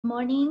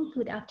Morning,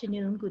 good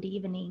afternoon, good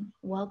evening.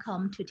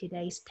 Welcome to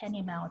today's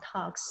tinyML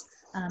Talks.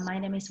 My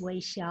name is Wei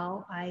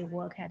Xiao. I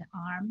work at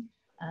ARM.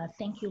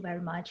 Thank you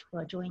very much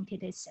for joining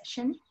today's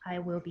session. I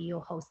will be your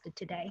host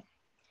today.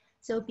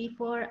 So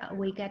before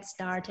we get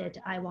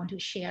started, I want to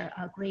share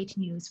great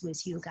news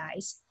with you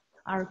guys.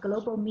 Our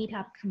global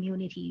meetup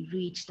community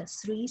reached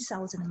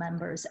 3,000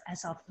 members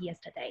as of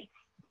yesterday.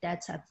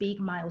 That's a big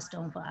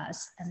milestone for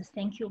us. And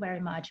thank you very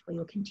much for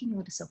your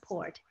continued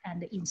support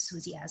and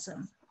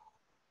enthusiasm.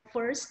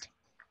 First,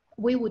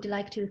 we would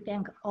like to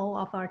thank all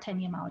of our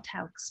tinyML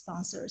Talk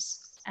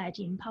sponsors, Edge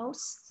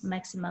Impulse,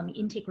 Maximum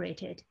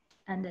Integrated,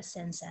 and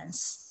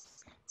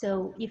Sense.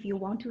 So if you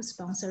want to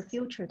sponsor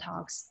future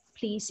talks,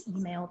 please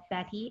email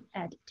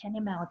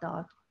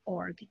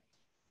becky@tinyml.org.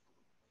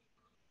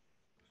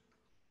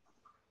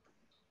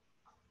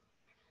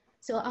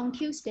 So on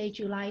Tuesday,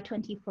 July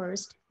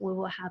 21st, we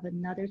will have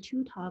another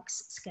 2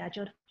 talks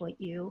scheduled for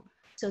you.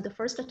 So the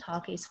first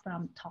talk is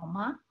from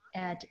Toma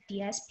at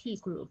DSP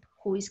Group,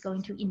 who is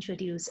going to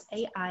introduce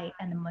AI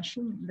and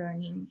machine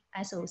learning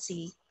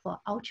SoC for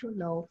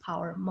ultra-low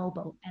power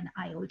mobile and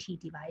IoT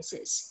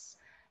devices.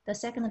 The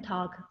second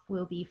talk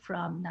will be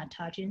from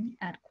Natajan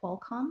at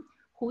Qualcomm,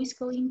 who is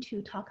going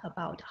to talk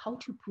about how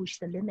to push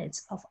the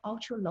limits of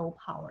ultra-low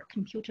power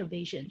computer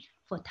vision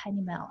for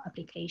tinyML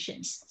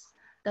applications.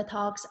 The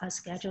talks are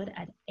scheduled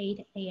at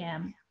 8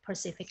 a.m.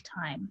 Pacific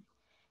time.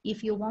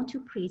 If you want to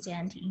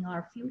present in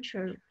our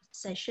future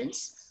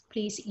sessions,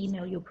 please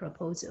email your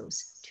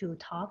proposals to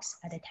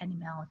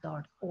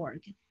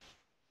talks@tinyml.org.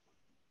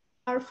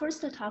 Our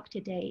first talk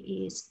today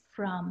is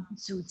from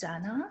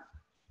Zuzana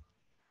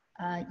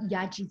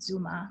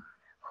Jelcicova,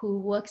 who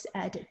works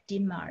at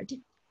Demant.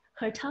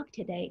 Her talk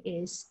today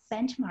is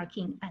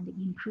benchmarking and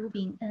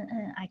improving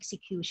NN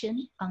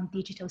execution on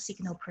digital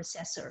signal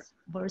processor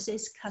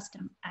versus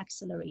custom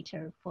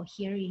accelerator for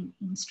hearing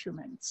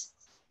instruments.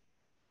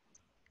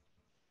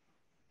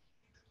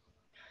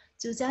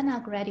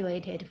 Zuzana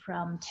graduated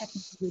from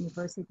Technical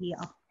University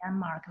of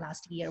Denmark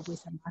last year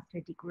with a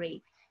master's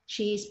degree.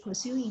 She is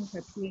pursuing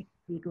her PhD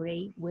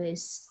degree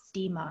with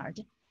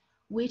Demant,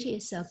 which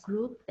is a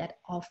group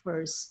that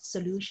offers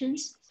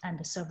solutions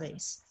and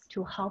service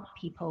to help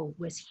people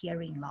with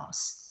hearing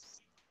loss.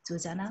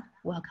 Zuzana,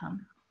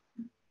 welcome.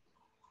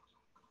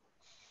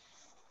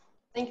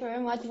 Thank you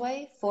very much,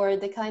 Wei, for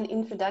the kind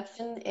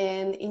introduction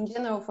and in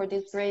general for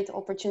this great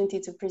opportunity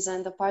to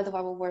present a part of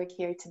our work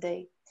here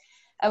today.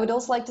 I would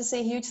also like to say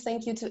a huge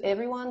thank you to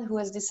everyone who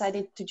has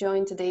decided to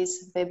join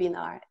today's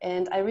webinar,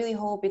 and I really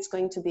hope it's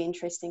going to be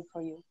interesting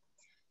for you.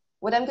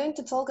 What I'm going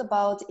to talk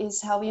about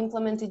is how we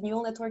implemented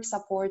neural network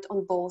support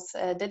on both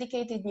a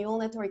dedicated neural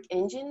network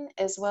engine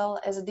as well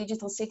as a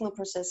digital signal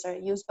processor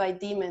used by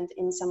Demant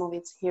in some of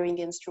its hearing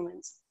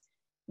instruments.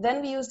 Then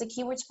we used the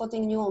keyword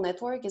spotting neural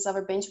network as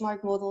our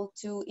benchmark model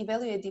to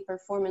evaluate the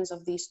performance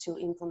of these 2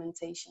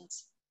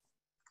 implementations.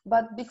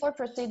 But before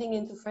proceeding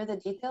into further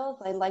details,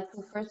 I'd like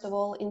to first of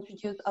all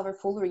introduce our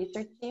full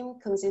research team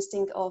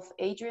consisting of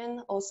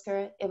Adrian,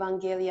 Oscar,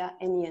 Evangelia,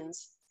 and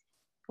Jens.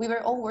 We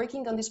were all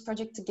working on this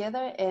project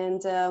together,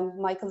 and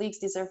my colleagues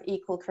deserve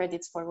equal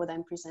credits for what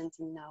I'm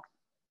presenting now.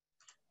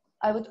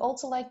 I would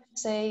also like to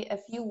say a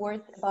few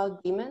words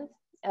about Demant.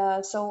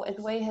 So as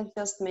Wei has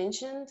just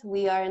mentioned,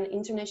 we are an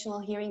international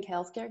hearing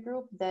healthcare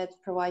group that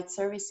provides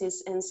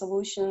services and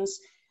solutions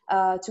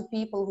to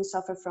people who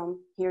suffer from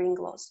hearing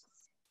loss.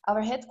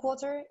 Our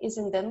headquarters is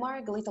in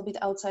Denmark, a little bit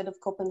outside of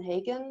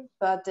Copenhagen,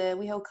 but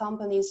we have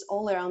companies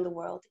all around the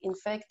world, in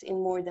fact,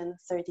 in more than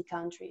 30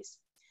 countries.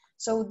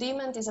 So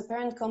Demant is a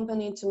parent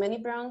company to many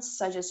brands,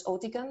 such as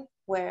Oticon,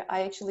 where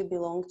I actually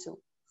belong to.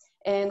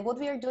 And what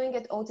we are doing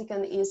at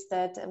Oticon is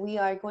that we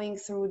are going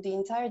through the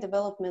entire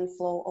development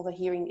flow of a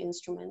hearing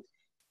instrument.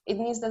 It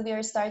means that we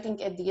are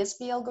starting at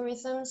DSP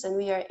algorithms and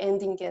we are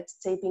ending at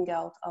taping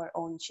out our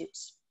own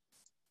chips.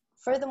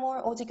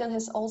 Furthermore, Oticon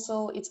has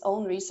also its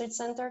own research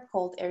center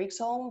called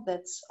Eriksholm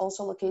that's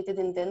also located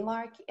in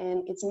Denmark,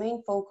 and its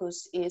main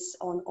focus is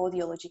on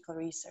audiological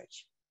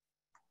research.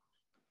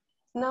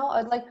 Now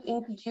I'd like to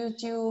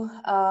introduce you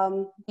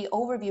the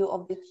overview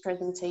of this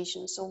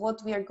presentation, so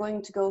what we are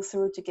going to go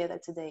through together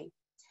today.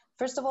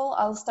 First of all,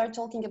 I'll start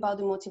talking about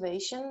the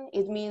motivation.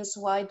 It means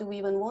why do we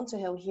even want to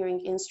have hearing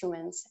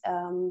instruments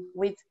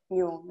with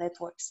neural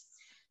networks.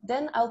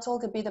 Then I'll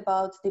talk a bit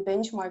about the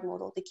benchmark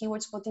model, the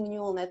keyword spotting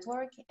neural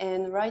network,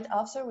 and right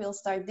after we'll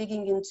start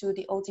digging into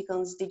the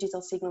Oticon's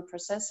digital signal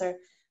processor,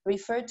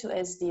 referred to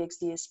as the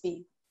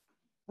XDSP.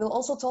 We'll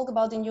also talk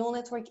about the neural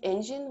network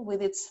engine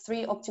with its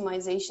 3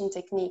 optimization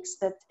techniques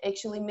that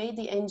actually made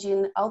the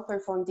engine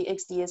outperform the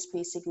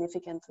XDSP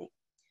significantly.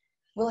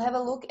 We'll have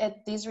a look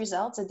at these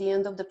results at the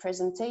end of the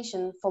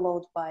presentation,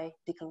 followed by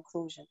the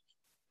conclusion.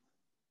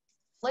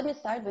 Let me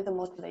start with the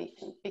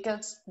motivation,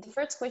 because the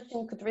first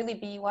question could really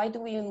be, why do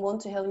we even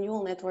want to have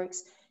neural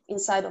networks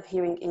inside of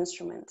hearing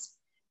instruments?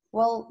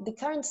 Well, the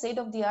current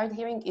state-of-the-art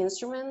hearing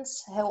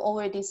instruments have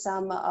already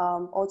some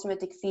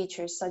automatic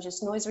features such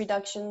as noise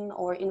reduction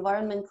or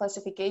environment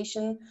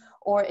classification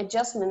or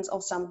adjustments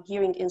of some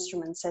hearing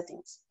instrument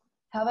settings.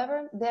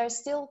 However, they are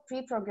still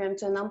pre-programmed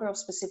to a number of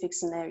specific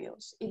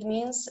scenarios. It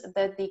means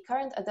that the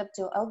current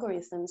adaptive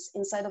algorithms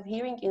inside of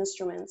hearing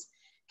instruments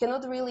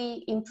cannot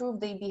really improve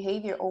their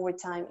behavior over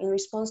time in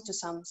response to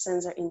some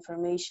sensor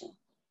information.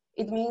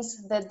 It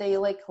means that they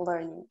lack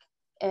learning.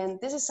 And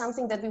this is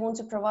something that we want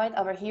to provide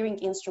our hearing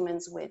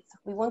instruments with.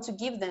 We want to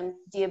give them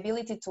the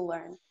ability to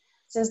learn,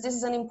 since this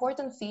is an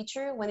important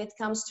feature when it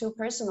comes to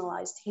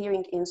personalized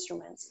hearing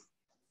instruments.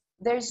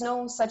 There's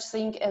no such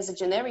thing as a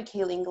generic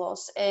hearing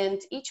loss, and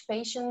each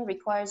patient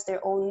requires their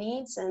own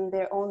needs and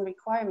their own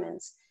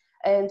requirements.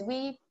 And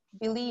we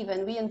believe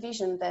and we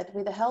envision that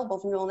with the help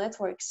of neural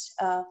networks,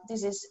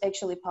 this is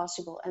actually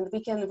possible, and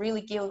we can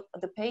really give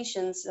the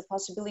patients the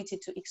possibility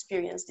to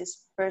experience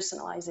this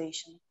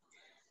personalization.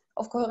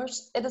 Of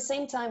course, at the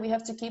same time, we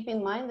have to keep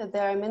in mind that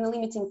there are many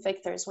limiting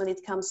factors when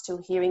it comes to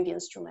hearing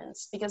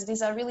instruments, because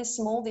these are really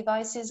small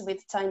devices with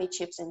tiny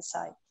chips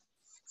inside.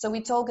 So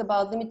we talk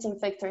about limiting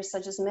factors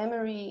such as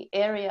memory,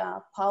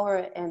 area, power,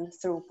 and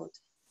throughput.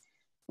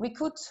 We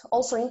could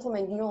also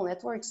implement neural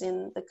networks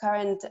in the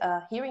current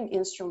hearing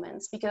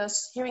instruments,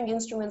 because hearing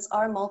instruments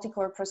are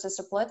multi-core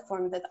processor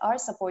platforms that are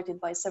supported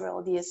by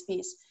several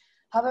DSPs.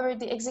 However,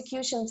 the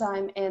execution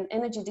time and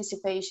energy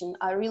dissipation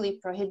are really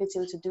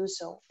prohibitive to do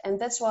so. And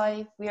that's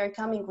why we are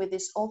coming with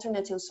this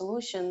alternative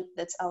solution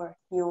that's our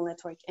neural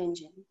network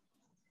engine.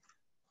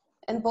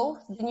 And both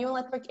the neural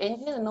network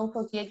engine and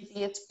non-proteated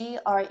DSP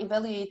are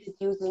evaluated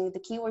using the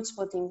keyword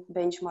spotting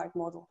benchmark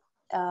model.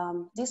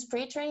 This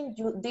pre-trained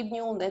deep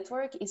neural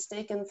network is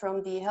taken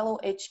from the Hello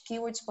Edge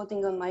keyword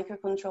spotting on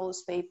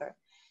microcontrollers paper.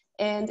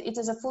 And it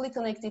is a fully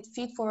connected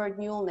feed-forward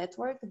neural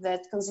network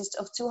that consists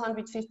of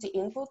 250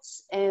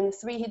 inputs and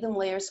 3 hidden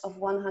layers of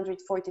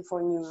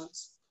 144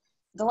 neurons.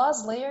 The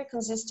last layer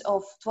consists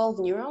of 12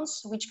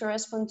 neurons, which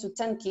correspond to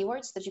 10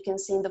 keywords that you can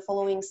see in the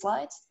following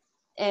slides,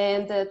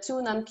 and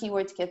 2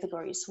 non-keyword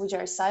categories, which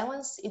are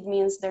silence. It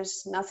means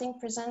there's nothing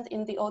present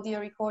in the audio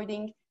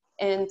recording,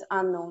 and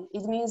unknown.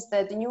 It means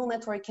that the neural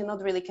network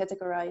cannot really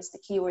categorize the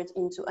keyword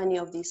into any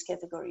of these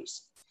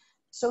categories.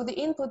 So the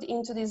input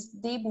into this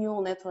deep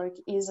neural network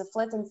is a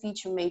flattened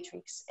feature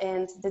matrix,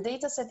 and the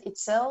dataset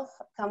itself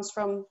comes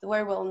from the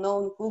very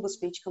well-known Google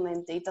Speech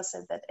Command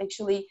dataset that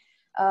actually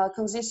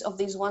consists of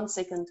these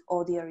 1-second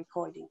audio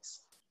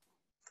recordings.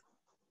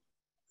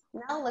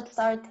 Now let's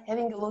start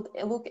having a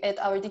look at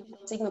our digital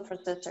signal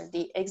processor,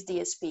 the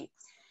XDSP.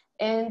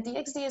 And the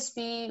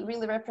XDSP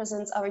really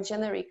represents our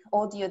generic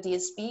audio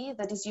DSP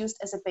that is used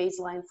as a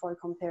baseline for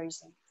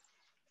comparison.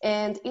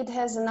 And it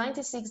has a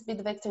 96-bit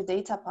vector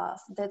data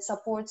path that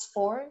supports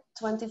 4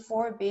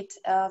 24-bit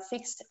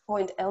fixed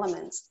point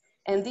elements.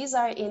 And these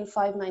are in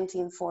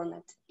 519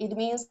 format. It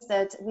means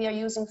that we are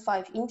using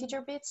 5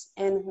 integer bits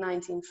and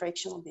 19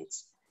 fractional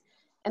bits.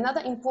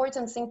 Another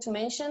important thing to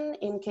mention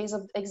in case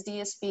of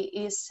XDSP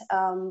is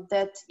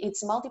that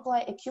its multiply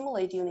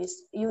accumulate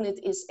unit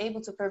is able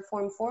to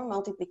perform 4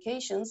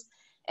 multiplications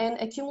and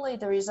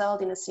accumulate the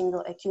result in a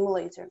single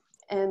accumulator.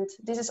 And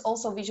this is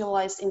also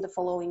visualized in the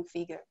following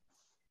figure.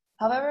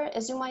 However,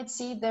 as you might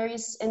see, there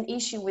is an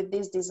issue with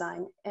this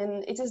design,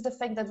 and it is the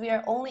fact that we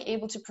are only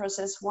able to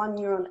process 1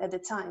 neuron at a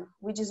time,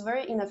 which is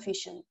very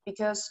inefficient,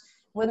 because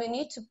when we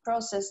need to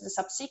process the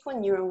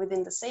subsequent neuron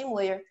within the same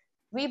layer,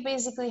 we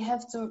basically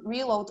have to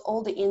reload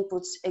all the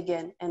inputs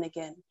again and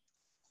again.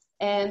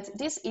 And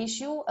this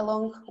issue,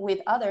 along with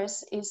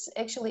others, is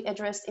actually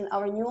addressed in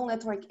our neural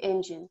network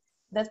engine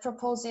that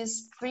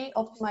proposes 3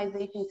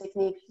 optimization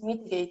techniques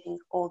mitigating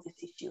all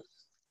these issues.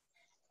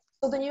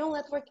 So the neural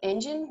network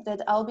engine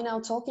that I'll be now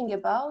talking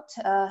about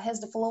has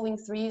the following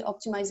 3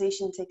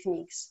 optimization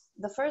techniques.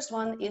 The first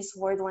one is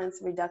word length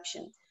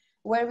reduction,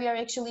 where we are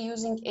actually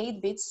using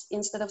 8 bits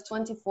instead of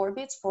 24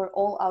 bits for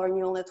all our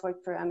neural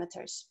network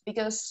parameters,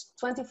 because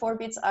 24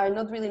 bits are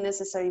not really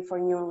necessary for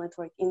neural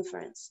network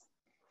inference.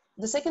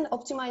 The second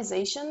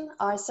optimization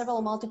are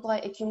several multiply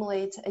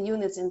accumulate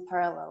units in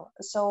parallel.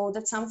 So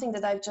that's something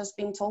that I've just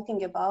been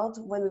talking about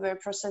when we were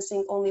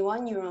processing only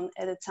 1 neuron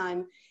at a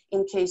time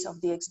in case of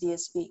the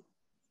XDSP.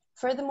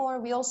 Furthermore,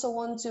 we also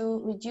want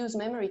to reduce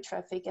memory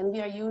traffic, and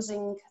we are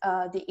using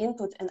the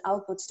input and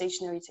output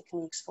stationary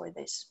techniques for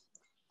this.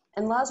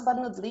 And last but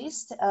not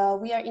least,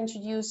 we are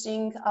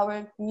introducing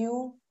our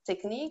new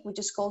technique, which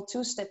is called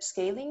 2-step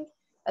scaling.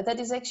 That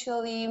is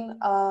actually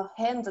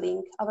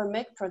handling our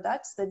Mac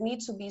products that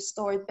need to be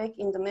stored back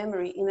in the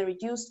memory in a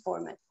reduced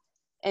format.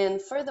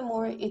 And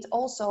furthermore, it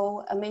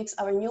also makes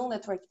our neural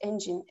network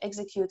engine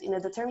execute in a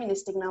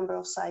deterministic number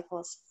of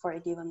cycles for a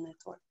given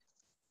network.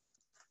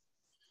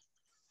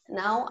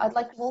 Now, I'd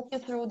like to walk you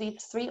through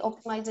these 3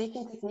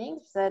 optimization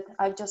techniques that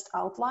I've just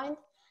outlined.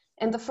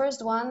 And the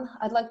first one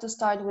I'd like to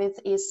start with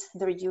is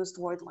the reduced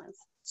word length.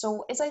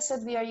 So as I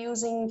said, we are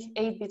using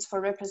 8 bits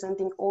for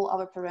representing all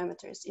our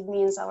parameters. It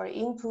means our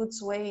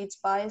inputs, weights,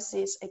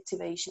 biases,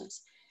 activations.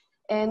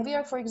 And we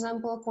are, for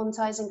example,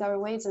 quantizing our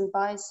weights and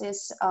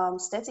biases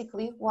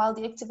statically, while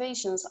the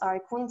activations are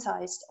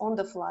quantized on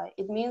the fly.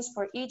 It means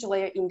for each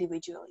layer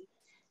individually.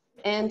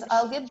 And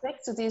I'll get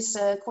back to this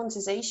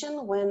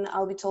quantization when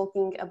I'll be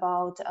talking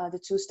about the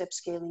 2-step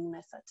scaling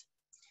method.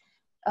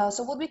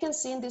 So what we can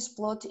see in this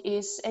plot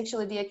is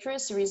actually the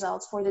accuracy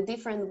results for the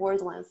different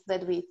word lengths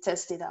that we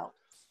tested out.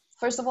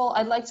 First of all,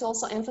 I'd like to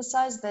also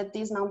emphasize that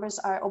these numbers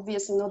are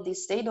obviously not the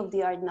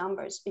state-of-the-art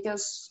numbers,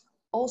 because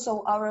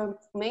also our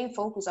main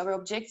focus, our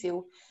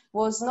objective,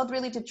 was not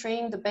really to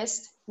train the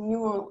best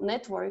neural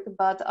network,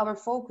 but our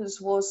focus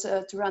was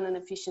to run an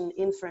efficient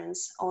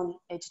inference on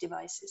edge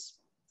devices.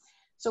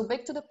 So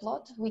back to the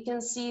plot, we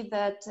can see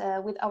that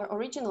with our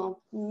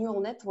original neural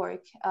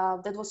network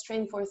that was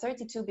trained for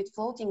 32-bit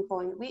floating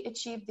point, we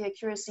achieved the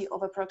accuracy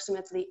of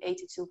approximately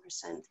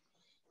 82%.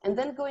 And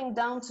then going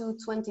down to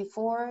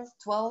 24,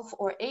 12,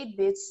 or 8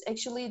 bits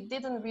actually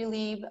didn't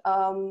really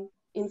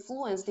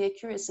influence the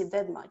accuracy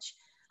that much.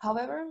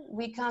 However,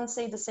 we can't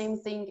say the same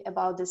thing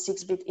about the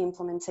 6-bit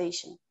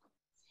implementation.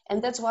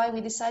 And that's why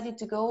we decided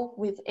to go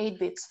with 8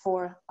 bits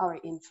for our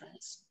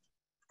inference.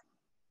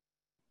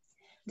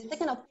 The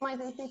second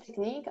optimization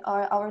technique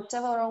are our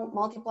several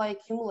multiply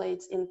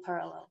accumulates in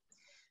parallel.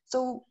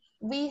 So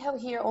we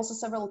have here also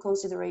several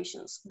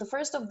considerations. The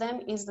first of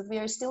them is that we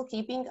are still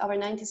keeping our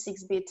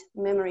 96-bit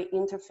memory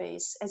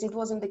interface as it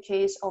was in the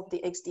case of the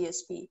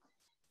XDSP.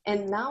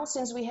 And now,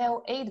 since we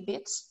have 8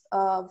 bits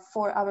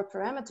for our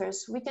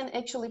parameters, we can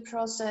actually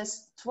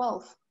process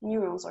 12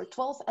 neurons or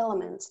 12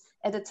 elements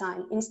at a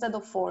time instead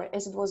of 4,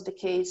 as it was the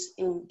case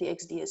in the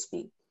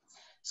XDSP.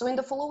 So in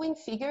the following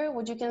figure,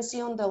 what you can see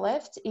on the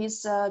left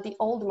is the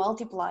old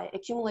multiply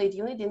accumulate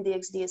unit in the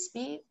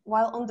XDSP,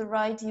 while on the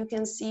right, you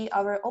can see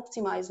our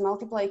optimized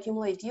multiply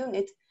accumulate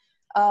unit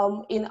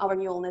in our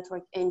neural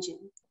network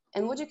engine.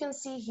 And what you can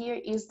see here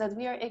is that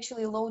we are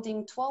actually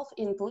loading 12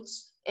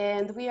 inputs,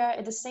 and we are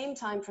at the same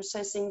time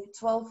processing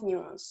 12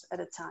 neurons at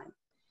a time.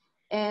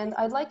 And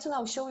I'd like to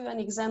now show you an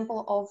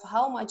example of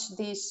how much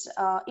these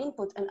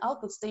input and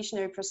output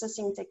stationary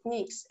processing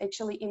techniques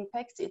actually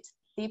impacted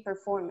the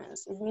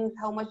performance. It means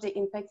how much they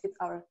impacted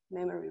our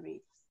memory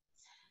read.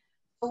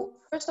 So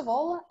first of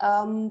all,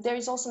 there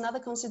is also another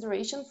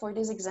consideration for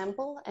this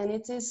example, and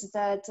it is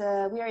that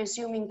we are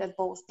assuming that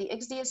both the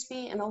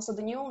XDSP and also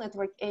the neural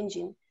network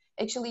engine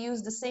actually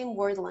use the same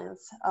word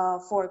length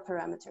for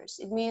parameters.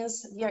 It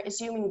means we are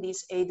assuming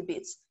these 8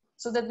 bits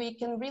so that we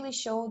can really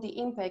show the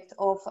impact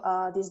of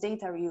these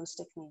data reuse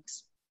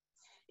techniques.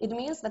 It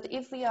means that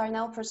if we are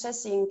now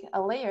processing a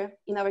layer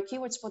in our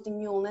keyword spotting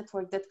neural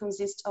network that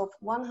consists of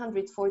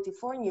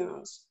 144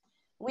 neurons,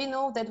 we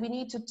know that we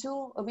need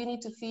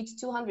to feed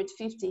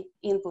 250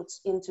 inputs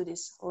into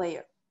this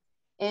layer.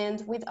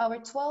 And with our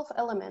 12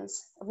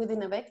 elements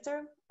within a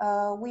vector,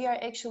 we are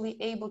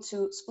actually able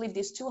to split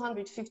these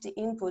 250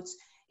 inputs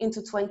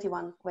into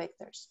 21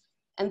 vectors.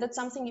 And that's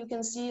something you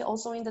can see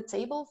also in the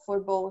table for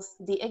both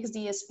the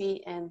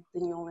XDSP and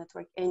the neural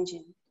network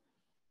engine.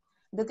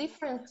 The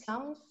difference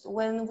comes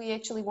when we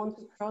actually want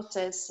to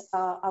process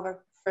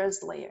our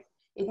first layer.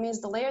 It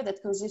means the layer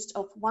that consists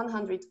of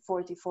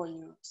 144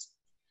 neurons.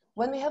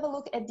 When we have a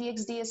look at the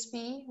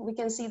XDSP, we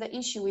can see the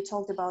issue we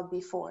talked about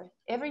before.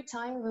 Every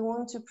time we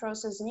want to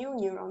process new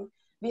neuron,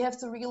 we have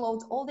to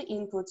reload all the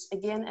inputs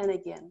again and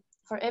again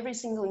for every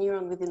single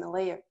neuron within a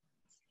layer.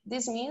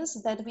 This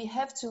means that we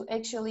have to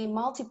actually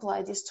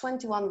multiply these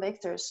 21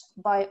 vectors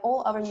by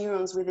all our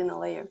neurons within a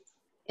layer.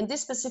 In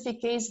this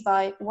specific case,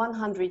 by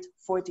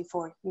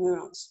 144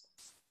 neurons.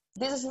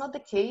 This is not the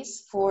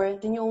case for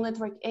the neural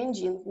network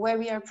engine, where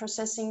we are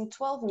processing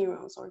 12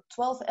 neurons or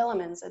 12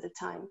 elements at a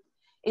time.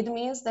 It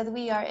means that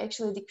we are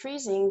actually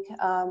decreasing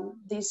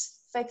this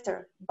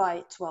factor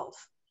by 12.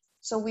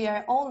 So we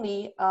are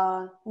only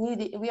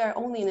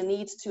in a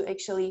need to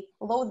actually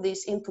load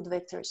these input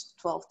vectors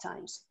 12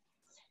 times.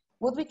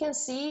 What we can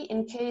see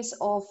in case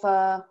of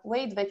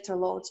weight vector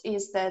loads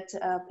is that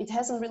it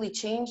hasn't really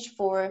changed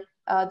for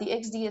the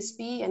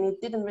XDSP, and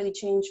it didn't really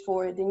change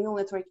for the neural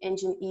network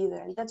engine either.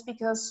 And that's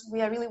because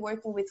we are really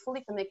working with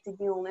fully connected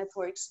neural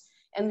networks,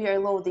 and we are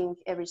loading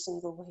every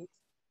single weight.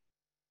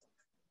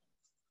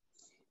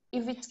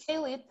 If we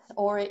scale it,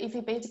 or if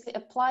we basically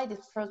apply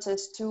this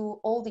process to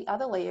all the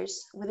other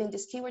layers within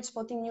this keyword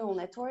spotting neural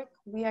network,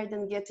 we are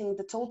then getting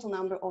the total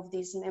number of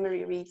these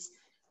memory reads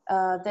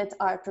that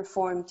are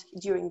performed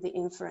during the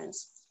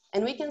inference.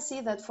 And we can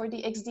see that for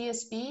the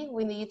XDSP,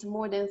 we need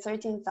more than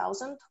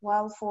 13,000,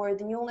 while for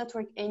the neural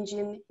network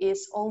engine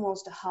is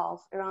almost a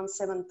half, around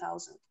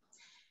 7,000.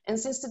 And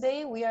since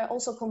today we are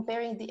also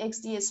comparing the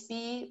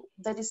XDSP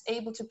that is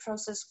able to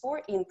process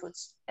 4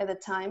 inputs at a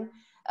time,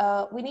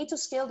 we need to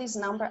scale this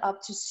number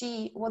up to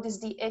see what is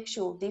the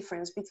actual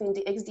difference between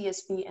the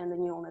XDSP and the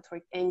neural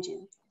network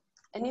engine.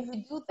 And if we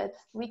do that,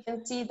 we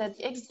can see that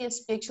the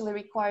XDSP actually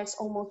requires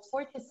almost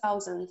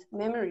 40,000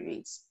 memory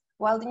reads,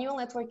 while the neural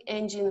network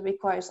engine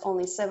requires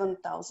only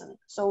 7,000.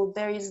 So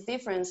there is a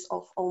difference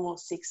of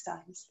almost 6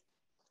 times.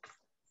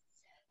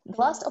 The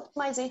last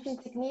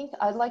optimization technique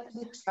I'd like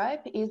to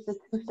describe is the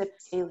two-step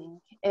scaling.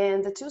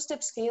 And the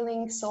two-step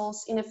scaling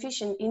solves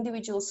inefficient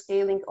individual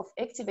scaling of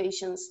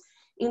activations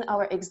in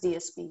our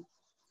XDSP.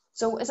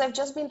 So as I've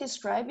just been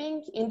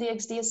describing, in the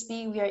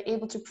XDSP, we are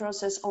able to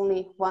process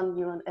only 1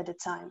 neuron at a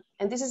time.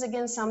 And this is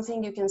again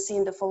something you can see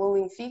in the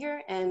following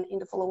figure and in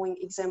the following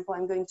example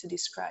I'm going to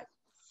describe.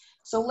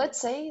 So let's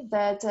say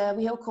that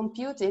we have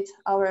computed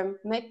our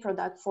make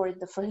product for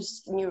the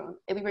first neuron,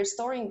 and we were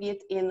storing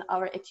it in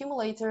our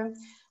accumulator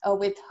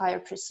with higher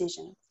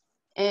precision.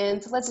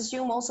 And let's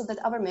assume also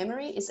that our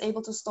memory is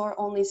able to store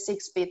only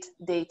 6-bit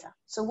data.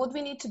 So what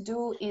we need to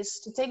do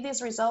is to take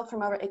this result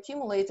from our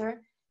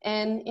accumulator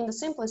and, in the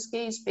simplest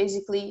case,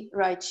 basically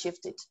right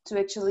shift it to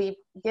actually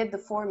get the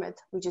format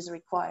which is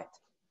required.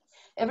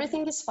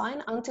 Everything is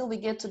fine until we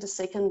get to the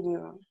second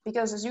neuron,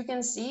 because as you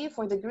can see,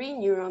 for the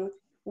green neuron,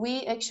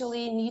 we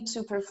actually need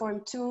to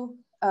perform 2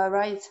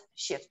 right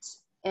shifts.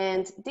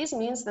 And this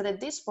means that at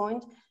this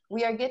point,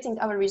 we are getting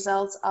our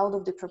results out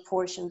of the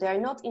proportion. They are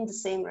not in the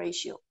same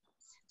ratio.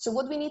 So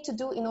what we need to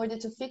do in order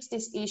to fix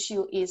this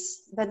issue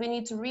is that we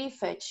need to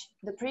refetch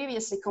the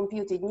previously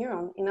computed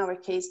neuron, in our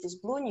case, this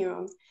blue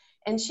neuron,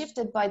 and shift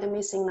it by the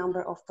missing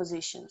number of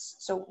positions.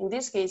 So in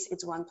this case,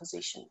 it's 1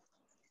 position.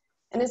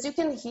 And as you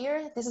can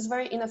hear, this is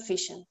very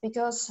inefficient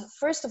because,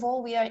 first of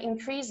all, we are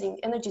increasing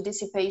energy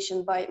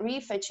dissipation by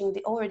refetching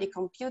the already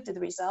computed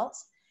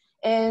results.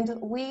 And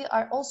we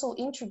are also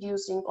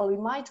introducing, or we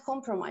might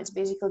compromise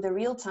basically the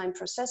real-time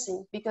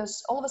processing,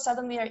 because all of a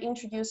sudden we are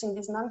introducing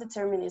this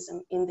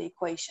non-determinism in the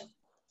equation.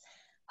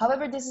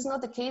 However, this is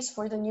not the case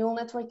for the neural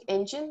network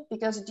engine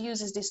because it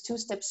uses this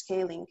 2-step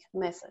scaling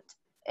method.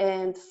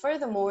 And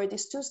furthermore,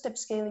 this 2-step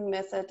scaling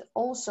method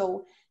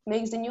also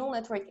makes the neural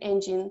network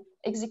engine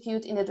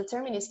execute in a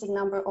deterministic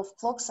number of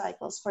clock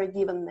cycles for a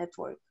given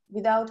network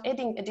without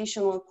adding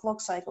additional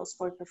clock cycles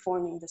for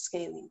performing the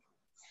scaling.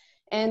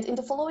 And in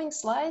the following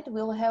slide,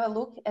 we'll have a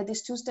look at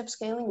this 2-step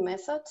scaling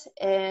method.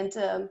 And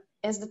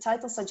as the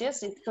title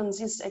suggests, it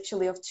consists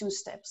actually of 2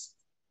 steps.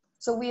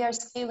 So we are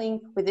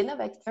scaling within a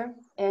vector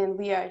and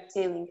we are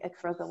scaling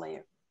across a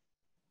layer.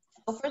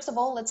 So first of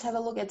all, let's have a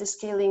look at the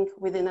scaling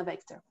within a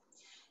vector.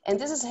 And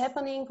this is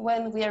happening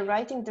when we are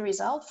writing the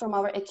result from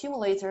our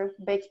accumulator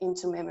back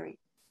into memory.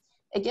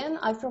 Again,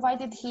 I've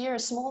provided here a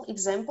small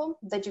example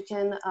that you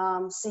can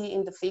see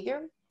in the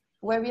figure,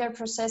 where we are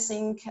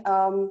processing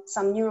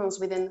some neurons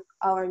within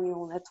our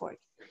neural network.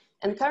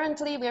 And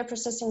currently we are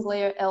processing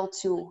layer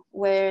L2,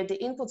 where the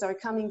inputs are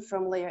coming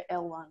from layer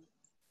L1.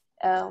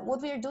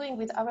 What we are doing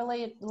with our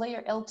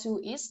layer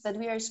L2 is that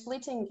we are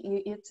splitting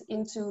it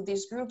into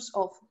these groups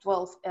of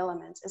 12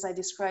 elements, as I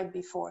described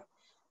before.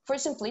 For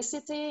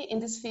simplicity, in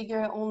this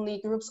figure, only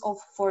groups of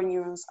 4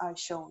 neurons are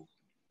shown.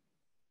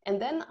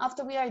 And then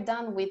after we are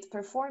done with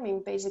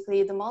performing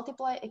basically the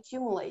multiply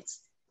accumulates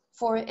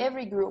for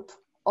every group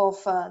of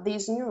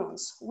these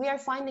neurons, we are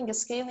finding a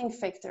scaling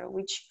factor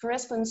which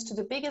corresponds to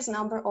the biggest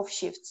number of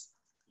shifts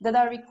that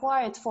are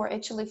required for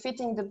actually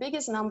fitting the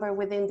biggest number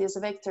within this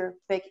vector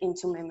back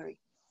into memory.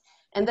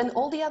 And then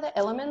all the other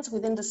elements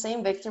within the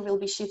same vector will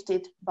be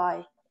shifted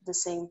by the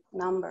same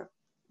number,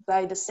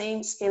 by the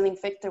same scaling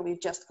factor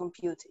we've just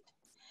computed.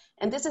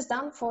 And this is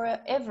done for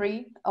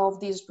every of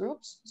these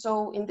groups.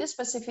 So in this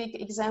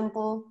specific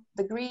example,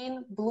 the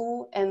green,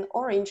 blue, and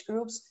orange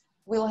groups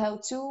will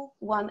have 2,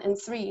 1, and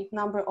 3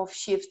 number of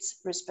shifts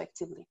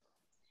respectively.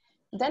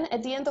 Then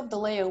at the end of the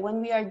layer,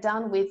 when we are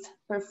done with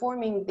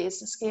performing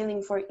this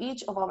scaling for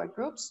each of our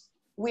groups,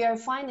 we are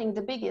finding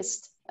the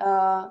biggest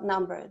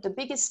number, the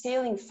biggest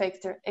scaling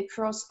factor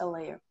across a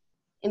layer.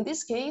 In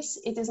this case,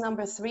 it is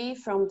number 3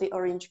 from the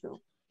orange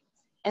group.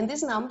 And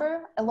this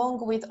number,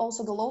 along with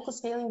also the local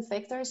scaling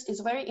factors, is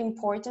very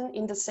important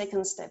in the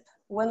second step,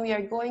 when we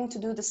are going to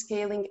do the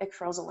scaling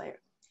across a layer.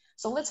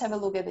 So let's have a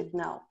look at it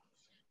now.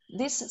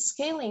 This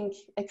scaling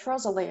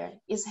across a layer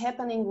is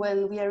happening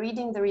when we are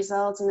reading the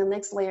results in the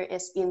next layer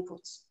as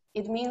inputs.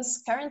 It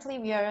means currently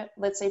we are,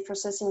 let's say,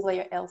 processing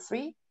layer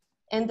L3,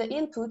 and the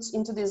inputs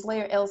into this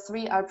layer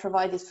L3 are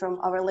provided from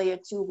our layer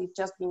 2 we've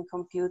just been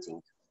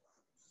computing.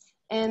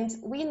 And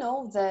we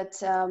know that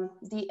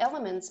the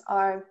elements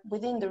are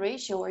within the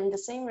ratio, or in the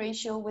same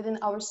ratio within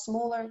our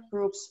smaller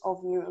groups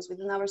of neurons,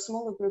 within our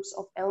smaller groups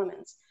of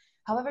elements.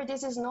 However,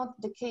 this is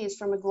not the case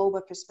from a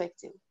global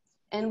perspective,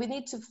 and we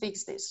need to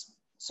fix this.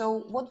 So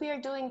what we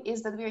are doing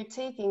is that we are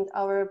taking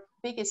our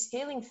biggest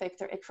scaling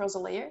factor across a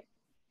layer,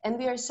 and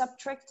we are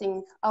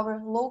subtracting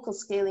our local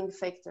scaling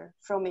factor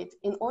from it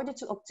in order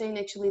to obtain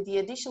actually the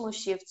additional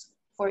shifts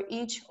for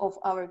each of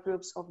our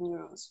groups of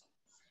neurons.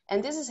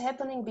 And this is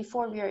happening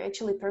before we are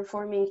actually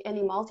performing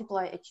any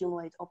multiply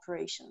accumulate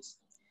operations.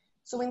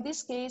 So in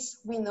this case,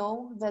 we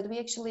know that we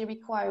actually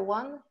require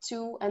 1,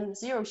 2, and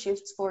 0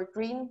 shifts for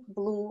green,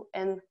 blue,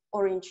 and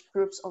orange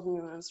groups of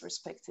neurons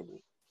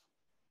respectively.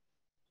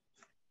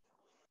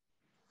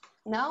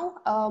 Now,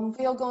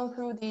 we are going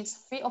through these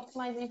 3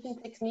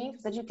 optimization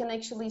techniques that you can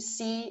actually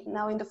see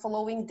now in the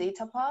following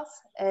data path.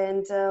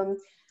 And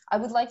I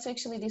would like to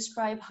actually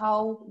describe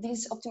how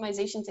these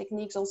optimization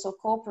techniques also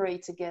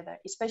cooperate together,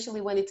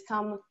 especially when it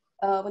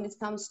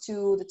comes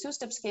to the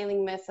 2-step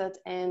scaling method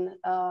and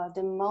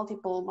the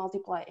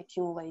multiply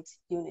accumulate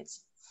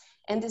units.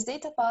 And this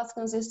data path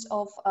consists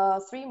of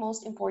 3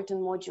 most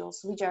important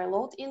modules, which are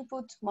load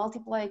input,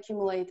 multiply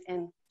accumulate,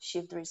 and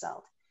shift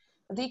result.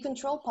 the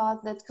control path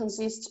that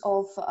consists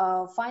of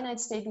a finite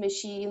state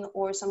machine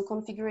or some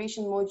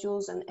configuration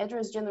modules and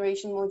address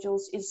generation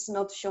modules is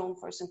not shown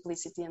for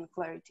simplicity and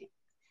clarity.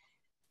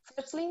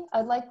 Firstly,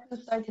 I'd like to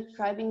start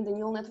describing the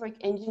neural network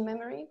engine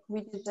memory,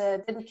 which is a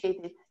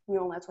dedicated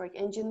neural network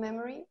engine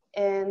memory,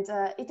 and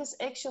it is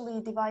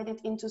actually divided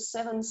into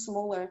 7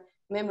 smaller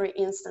memory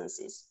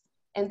instances.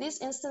 And these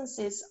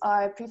instances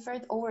are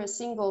preferred over a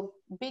single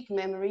big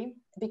memory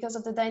because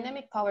of the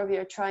dynamic power we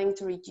are trying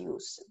to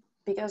reduce,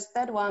 because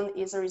that one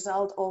is a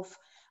result of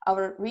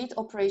our read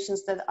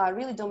operations that are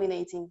really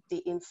dominating the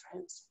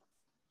inference.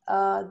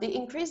 The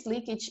increased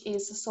leakage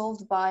is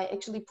solved by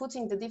actually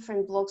putting the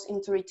different blocks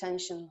into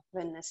retention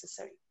when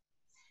necessary.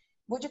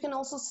 What you can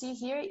also see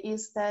here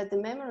is that the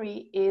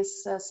memory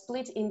is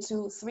split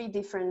into 3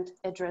 different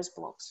address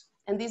blocks.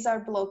 And these are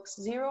blocks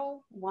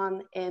 0,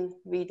 1, and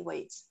read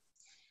weights.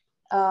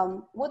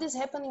 What is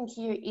happening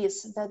here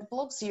is that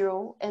block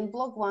 0 and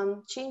block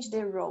 1 change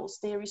their roles,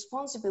 their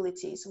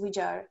responsibilities, which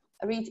are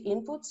read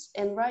inputs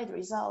and write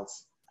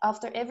results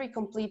after every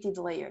completed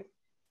layer,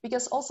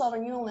 because also our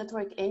neural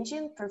network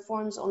engine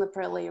performs on a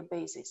per layer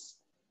basis.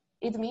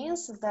 It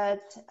means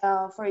that,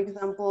 for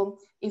example,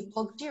 if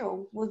block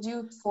 0 was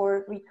used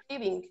for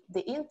retrieving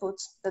the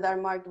inputs that are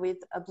marked with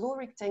a blue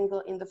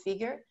rectangle in the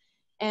figure,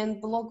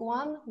 and block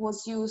 1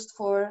 was used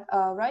for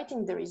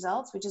writing the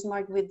results, which is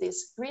marked with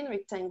this green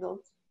rectangle,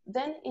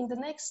 then in the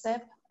next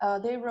step,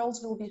 their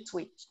roles will be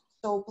switched.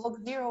 So block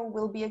 0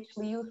 will be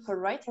actually used for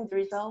writing the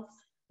results,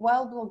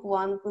 while block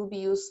 1 will be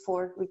used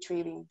for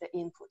retrieving the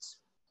inputs.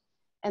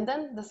 And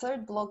then the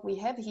third block we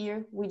have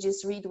here, which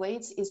is read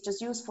weights, is just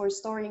used for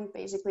storing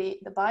basically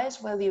the bias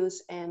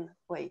values and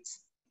weights.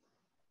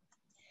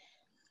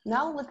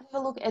 Now let's have a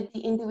look at the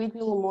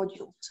individual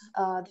modules.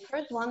 The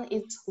first one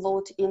is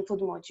load input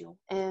module.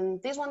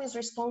 And this one is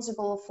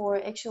responsible for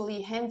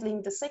actually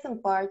handling the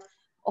second part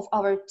of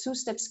our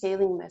 2-step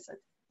scaling method.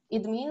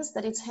 It means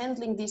that it's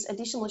handling these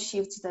additional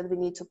shifts that we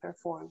need to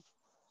perform.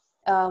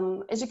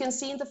 As you can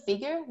see in the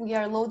figure, we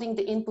are loading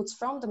the inputs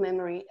from the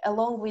memory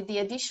along with the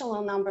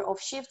additional number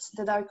of shifts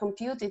that are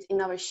computed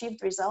in our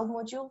shift result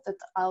module that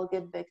I'll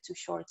get back to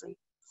shortly.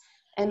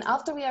 And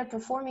after we are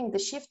performing the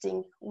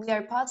shifting, we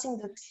are passing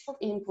the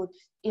input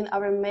in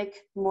our MEC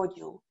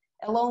module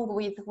along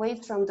with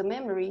weight from the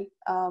memory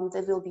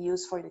that will be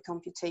used for the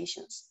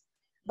computations.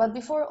 But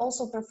before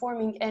also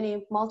performing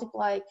any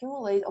multiply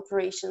accumulate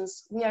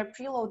operations, we are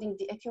preloading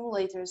the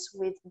accumulators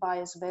with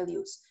bias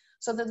values,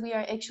 so that we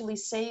are actually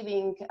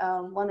saving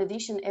one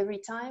addition every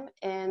time.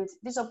 And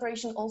this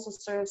operation also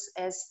serves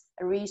as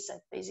a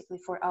reset, basically,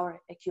 for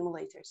our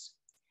accumulators.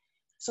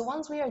 So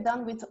once we are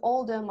done with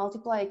all the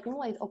multiply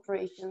accumulate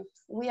operations,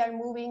 we are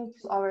moving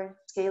to our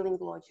scaling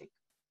logic.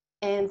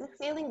 And the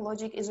scaling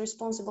logic is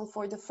responsible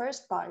for the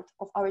first part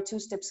of our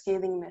 2-step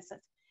scaling method.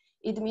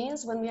 It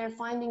means when we are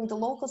finding the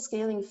local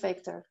scaling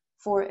factor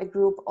for a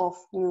group of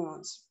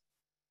neurons.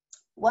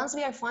 Once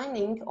we are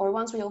finding, or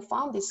once we have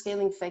found this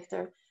scaling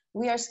factor,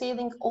 we are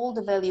scaling all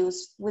the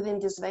values within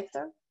this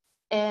vector,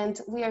 and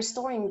we are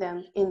storing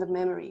them in the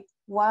memory,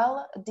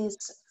 while this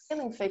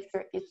scaling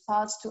factor is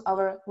passed to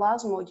our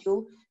last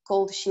module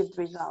called shift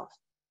result.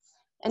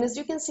 And as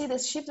you can see,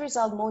 this shift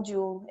result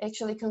module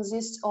actually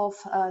consists of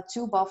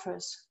 2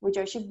 buffers, which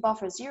are shift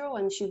buffer 0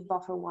 and shift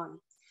buffer 1.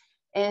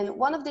 And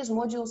one of these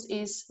modules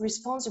is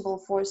responsible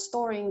for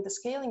storing the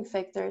scaling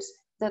factors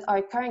that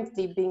are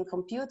currently being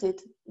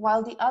computed,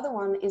 while the other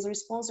one is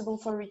responsible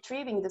for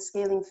retrieving the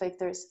scaling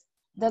factors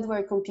that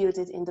were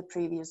computed in the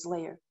previous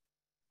layer.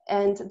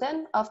 And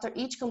then after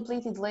each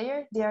completed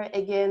layer, they are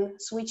again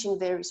switching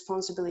their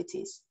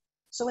responsibilities.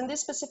 So in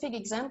this specific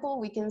example,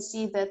 we can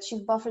see that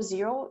shift buffer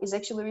 0 is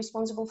actually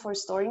responsible for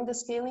storing the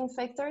scaling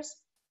factors,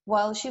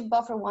 while shift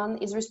buffer 1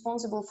 is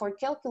responsible for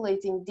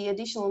calculating the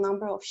additional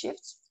number of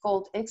shifts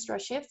called extra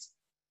shifts,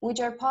 which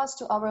are passed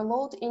to our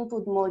load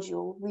input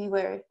module we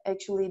were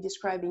actually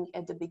describing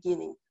at the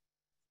beginning.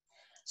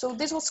 So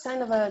this was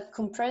kind of a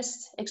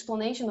compressed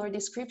explanation or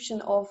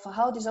description of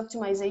how these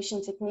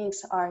optimization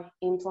techniques are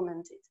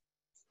implemented.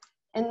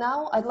 And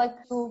now I'd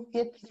like to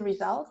get to the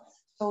results,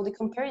 so the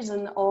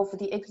comparison of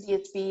the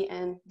XDSP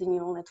and the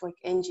neural network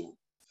engine.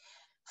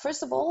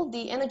 First of all,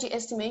 the energy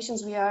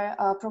estimations we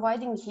are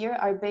providing here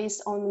are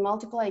based on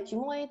multiply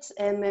accumulates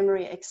and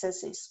memory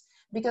accesses,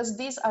 because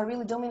these are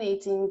really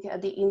dominating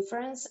the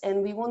inference,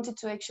 and we wanted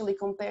to actually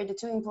compare the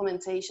 2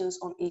 implementations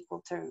on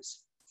equal terms.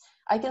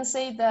 I can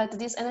say that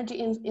these energy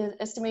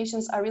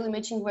estimations are really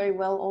matching very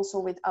well also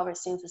with our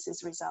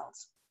synthesis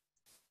results.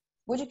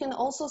 What you can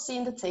also see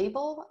in the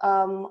table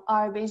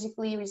are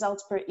basically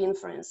results per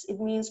inference. It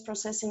means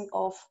processing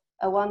of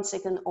a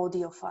 1-second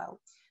audio file,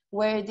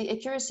 where the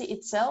accuracy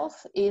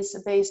itself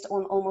is based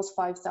on almost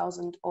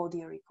 5,000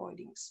 audio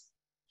recordings.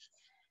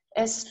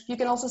 As you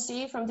can also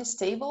see from this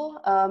table,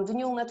 the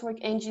neural network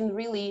engine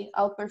really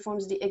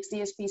outperforms the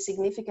XDSP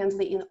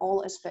significantly in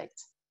all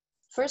aspects.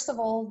 First of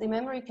all, the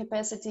memory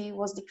capacity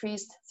was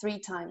decreased 3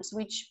 times,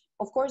 which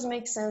of course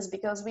makes sense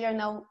because we are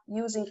now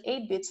using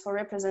 8 bits for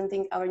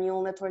representing our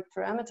neural network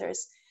parameters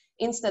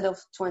instead of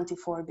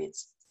 24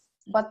 bits.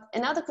 But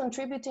another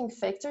contributing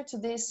factor to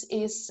this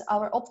is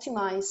our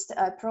optimized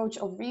approach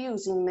of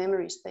reusing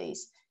memory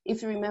space.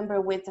 If you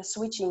remember with the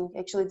switching,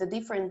 actually the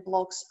different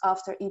blocks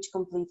after each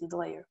completed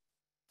layer.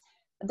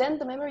 Then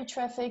the memory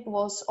traffic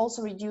was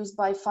also reduced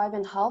by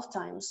 5.5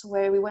 times,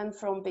 where we went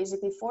from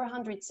basically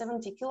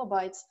 470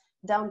 kilobytes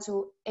down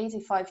to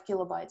 85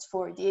 kilobytes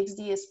for the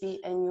XDSP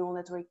and neural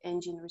network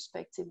engine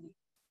respectively.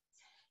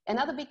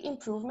 Another big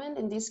improvement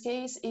in this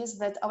case is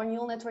that our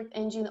neural network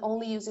engine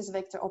only uses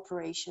vector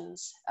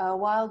operations,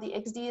 while the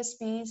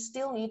XDSP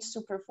still needs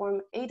to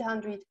perform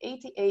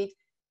 888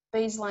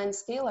 baseline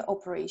scalar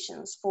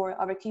operations for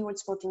our keyword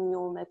spotting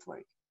neural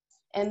network.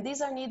 And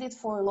these are needed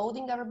for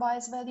loading our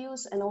bias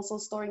values and also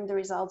storing the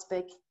results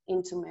back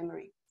into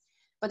memory.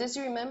 But as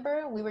you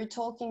remember, we were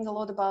talking a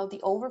lot about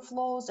the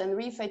overflows and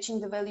refetching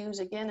the values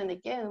again and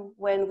again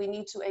when we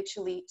need to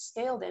actually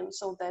scale them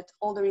so that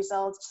all the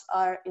results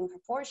are in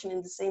proportion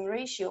in the same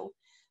ratio.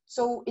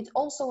 So it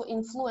also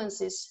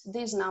influences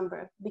this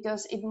number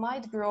because it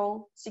might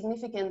grow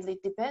significantly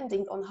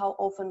depending on how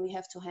often we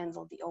have to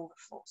handle the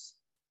overflows.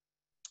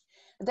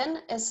 Then,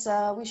 as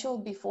we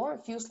showed before,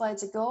 a few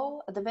slides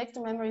ago, the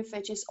vector memory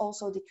fetches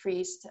also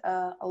decreased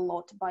a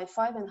lot by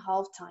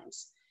 5.5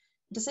 times.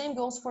 The same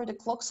goes for the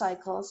clock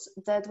cycles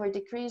that were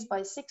decreased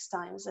by 6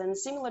 times, and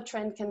similar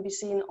trend can be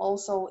seen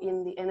also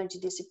in the energy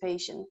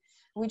dissipation,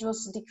 which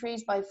was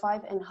decreased by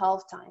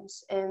 5.5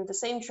 times. And the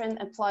same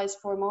trend applies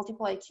for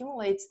multiply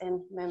accumulates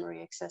and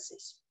memory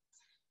accesses.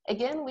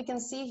 Again, we can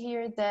see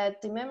here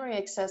that the memory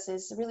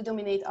accesses really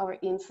dominate our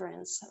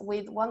inference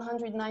with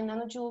 109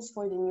 nanojoules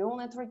for the neural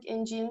network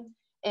engine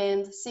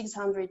and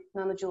 600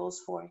 nanojoules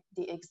for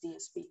the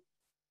XDSP.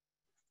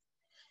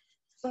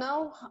 So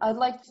now I'd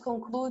like to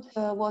conclude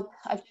what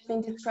I've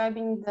been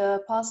describing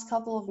the past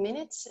couple of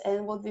minutes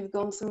and what we've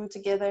gone through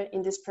together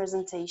in this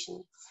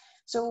presentation.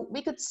 So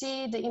we could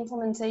see the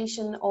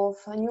implementation of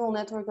a neural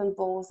network on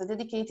both the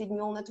dedicated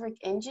neural network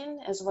engine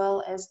as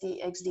well as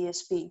the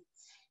XDSP.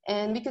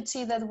 And we could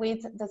see that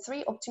with the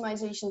 3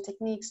 optimization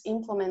techniques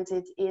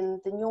implemented in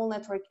the neural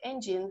network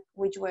engine,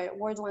 which were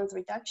word length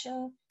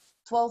reduction,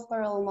 12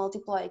 parallel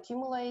multiply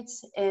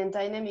accumulates, and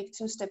dynamic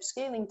 2-step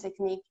scaling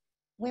technique,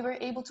 we were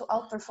able to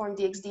outperform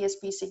the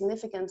XDSP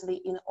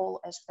significantly in all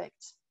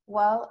aspects,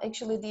 while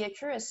actually the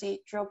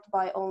accuracy dropped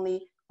by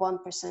only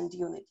 1%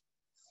 unit.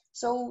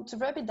 So to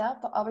wrap it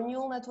up, our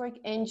neural network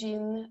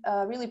engine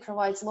really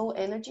provides low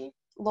energy,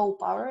 low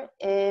power,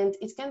 and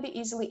it can be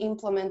easily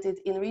implemented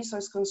in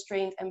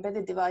resource-constrained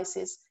embedded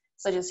devices,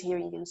 such as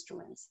hearing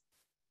instruments.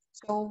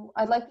 So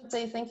I'd like to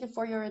say thank you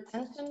for your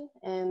attention,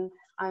 and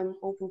I'm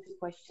open to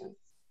questions.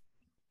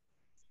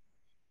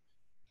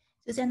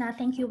 Zuzana,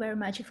 thank you very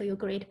much for your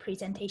great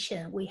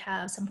presentation. We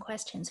have some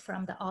questions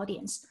from the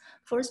audience.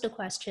 First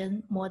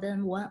question, more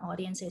than one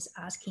audience is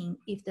asking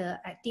if the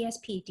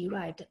DSP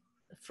derived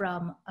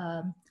from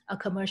a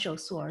commercial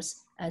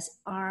source as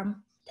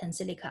ARM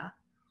Tensilica,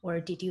 or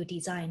did you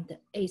design the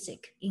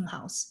ASIC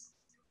in-house?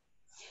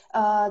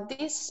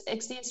 This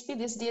XDSP,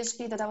 this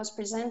DSP that I was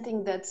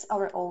presenting, that's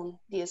our own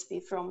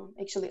DSP from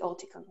actually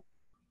Oticon.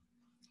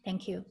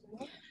 Thank you.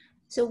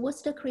 So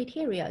what's the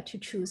criteria to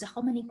choose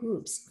how many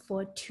groups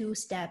for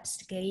 2-step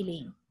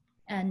scaling,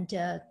 and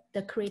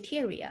the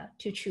criteria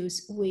to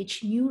choose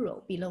which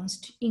neural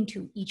belongs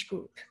into each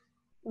group?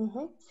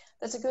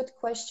 That's a good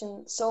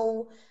question.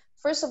 So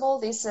first of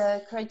all, this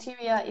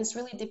criteria is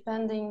really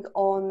depending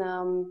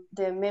on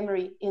the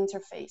memory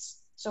interface.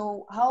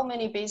 So how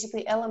many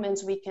basically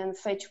elements we can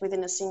fetch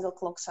within a single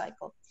clock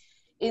cycle.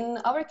 In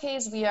our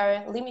case, we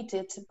are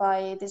limited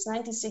by this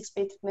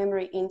 96-bit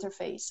memory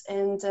interface.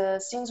 And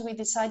since we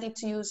decided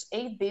to use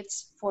 8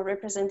 bits for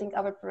representing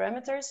our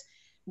parameters,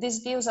 this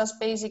gives us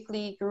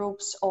basically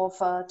groups of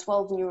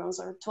 12 neurons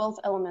or 12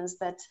 elements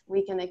that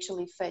we can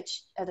actually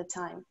fetch at a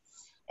time.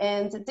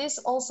 And this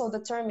also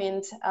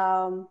determined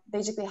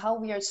basically how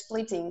we are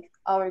splitting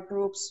our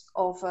groups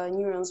of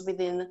neurons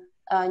within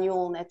a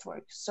neural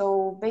network.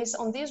 So based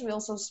on this, we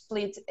also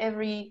split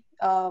every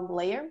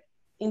layer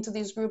into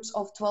these groups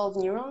of 12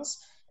 neurons,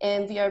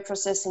 and we are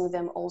processing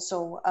them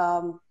also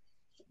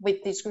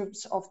with these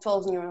groups of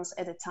 12 neurons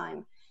at a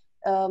time.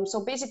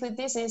 So basically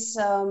this is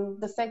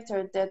the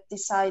factor that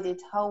decided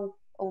how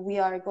we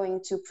are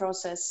going to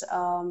process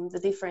the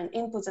different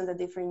inputs and the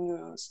different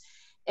neurons.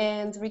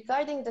 And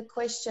regarding the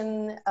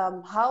question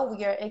how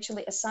we are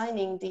actually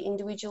assigning the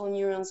individual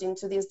neurons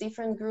into these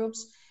different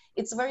groups,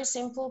 it's very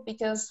simple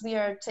because we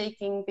are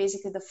taking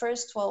basically the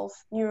first 12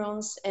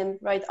 neurons and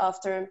right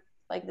after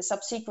like the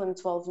subsequent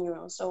 12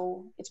 neurons.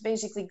 So it's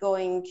basically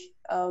going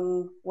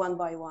one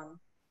by one.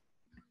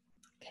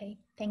 Okay,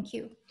 thank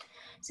you.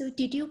 So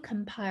did you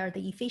compare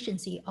the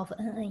efficiency of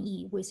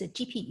NNE with a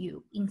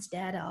GPU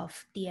instead of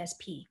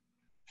DSP?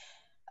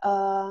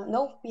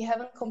 No, we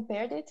haven't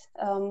compared it,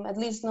 at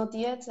least not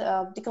yet.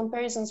 The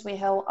comparisons we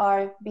have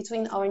are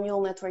between our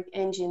neural network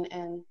engine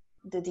and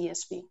the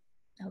DSP.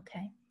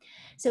 Okay.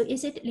 So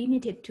is it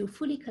limited to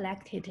fully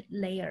collected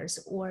layers,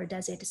 or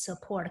does it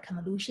support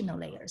convolutional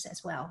layers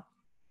as well?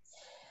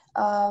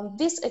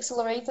 This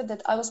accelerator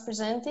that I was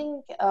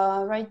presenting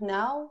right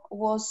now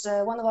was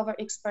one of our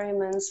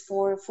experiments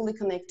for fully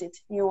connected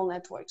neural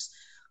networks.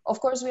 Of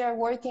course, we are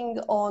working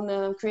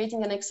on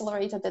creating an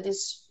accelerator that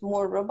is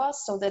more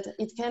robust so that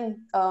it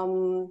can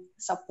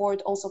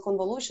support also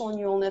convolutional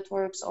neural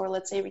networks, or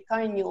let's say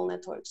recurrent neural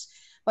networks.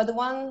 But the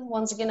one,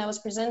 once again, I was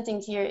presenting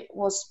here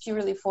was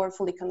purely for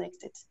fully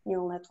connected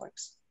neural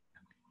networks.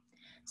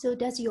 So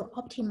does your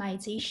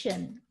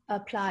optimization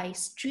apply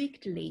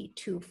strictly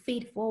to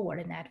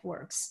feed-forward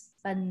networks,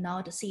 but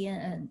not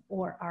CNN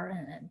or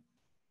RNN?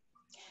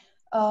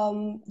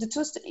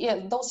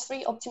 Those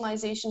three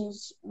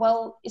optimizations,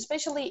 well,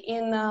 especially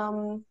in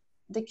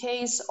the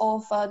case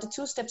of the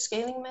two-step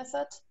scaling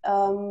method,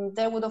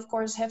 there would, of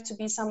course, have to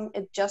be some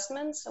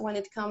adjustments when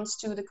it comes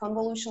to the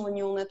convolutional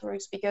neural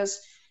networks, because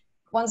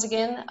once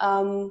again,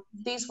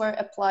 these were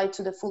applied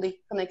to the fully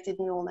connected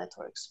neural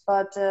networks.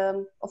 But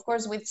of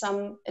course, with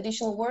some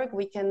additional work,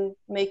 we can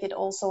make it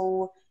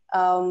also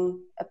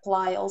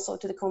apply also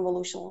to the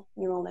convolutional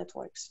neural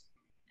networks.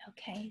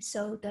 Okay,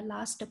 so the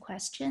last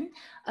question,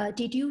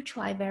 did you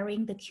try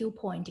varying the Q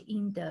point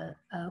in the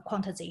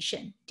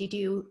quantization?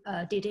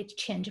 Did it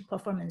change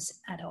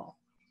performance at all?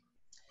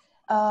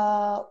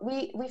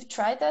 We've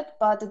tried that,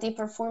 but the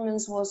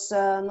performance was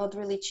not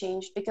really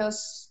changed,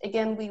 because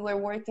again, we were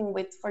working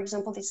with, for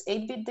example, this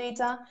 8-bit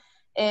data,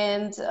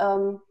 and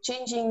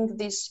changing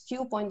this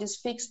Q point, this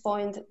fixed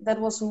point,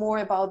 that was more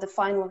about the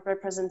final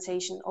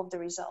representation of the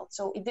result.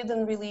 So it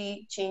didn't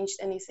really change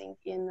anything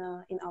in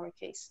our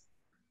case.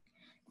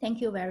 Thank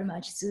you very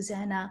much,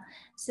 Zuzana.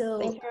 So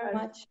thank you very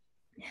much.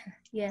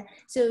 Yeah,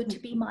 so to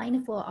be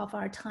mindful of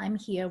our time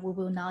here, we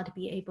will not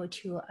be able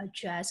to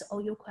address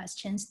all your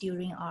questions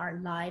during our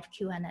live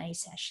Q&A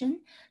session.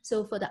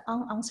 So for the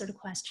unanswered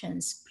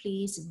questions,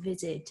 please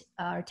visit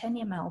our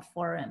tinyML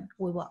forum.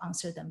 We will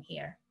answer them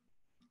here.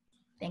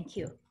 Thank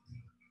you.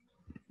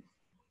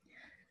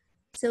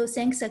 So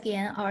thanks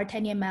again, our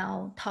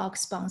tinyML talk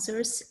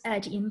sponsors,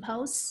 Edge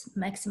Impulse,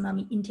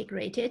 Maximum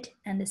Integrated,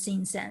 and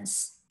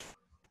SceneSense.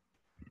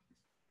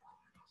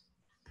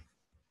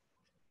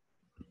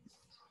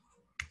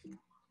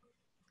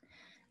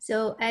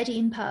 So Edge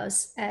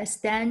Impulse, as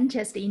Dan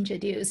just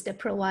introduced,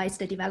 provides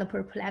the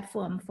developer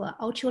platform for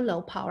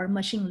ultra-low power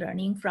machine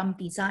learning from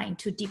design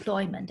to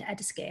deployment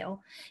at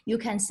scale. You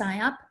can sign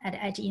up at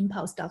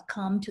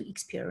edgeimpulse.com to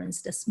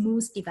experience the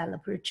smooth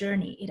developer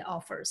journey it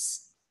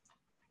offers.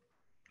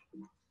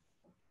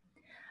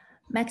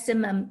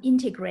 Maximum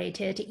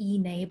Integrated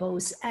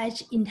enables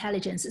edge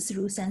intelligence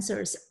through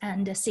sensors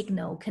and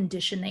signal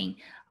conditioning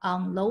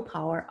on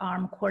low-power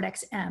ARM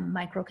Cortex-M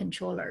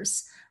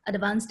microcontrollers.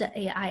 Advanced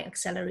AI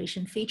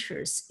acceleration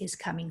features is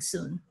coming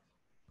soon.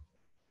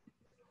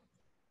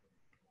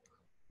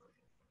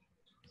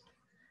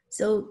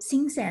 So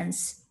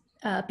SceneSense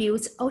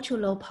builds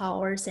ultra-low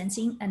power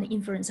sensing and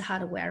inference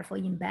hardware for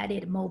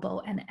embedded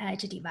mobile and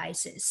edge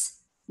devices.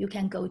 You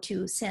can go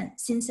to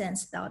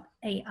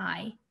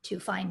scenesense.ai to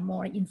find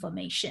more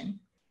information.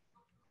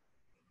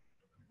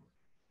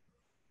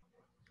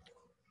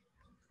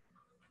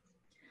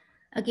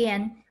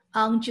 Again,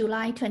 on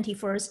July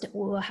 21st,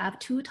 we will have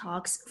 2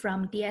 talks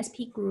from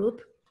DSP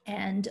Group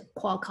and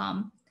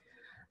Qualcomm.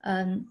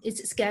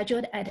 It's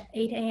scheduled at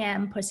 8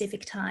 a.m.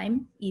 Pacific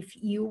time.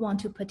 If you want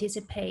to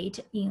participate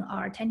in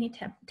our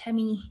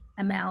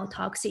tinyML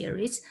talk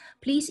series,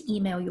 please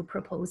email your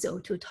proposal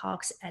to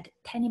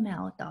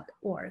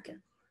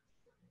talks@tinyml.org.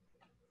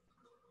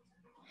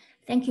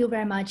 Thank you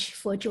very much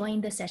for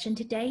joining the session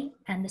today,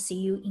 and see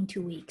you in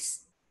 2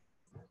 weeks.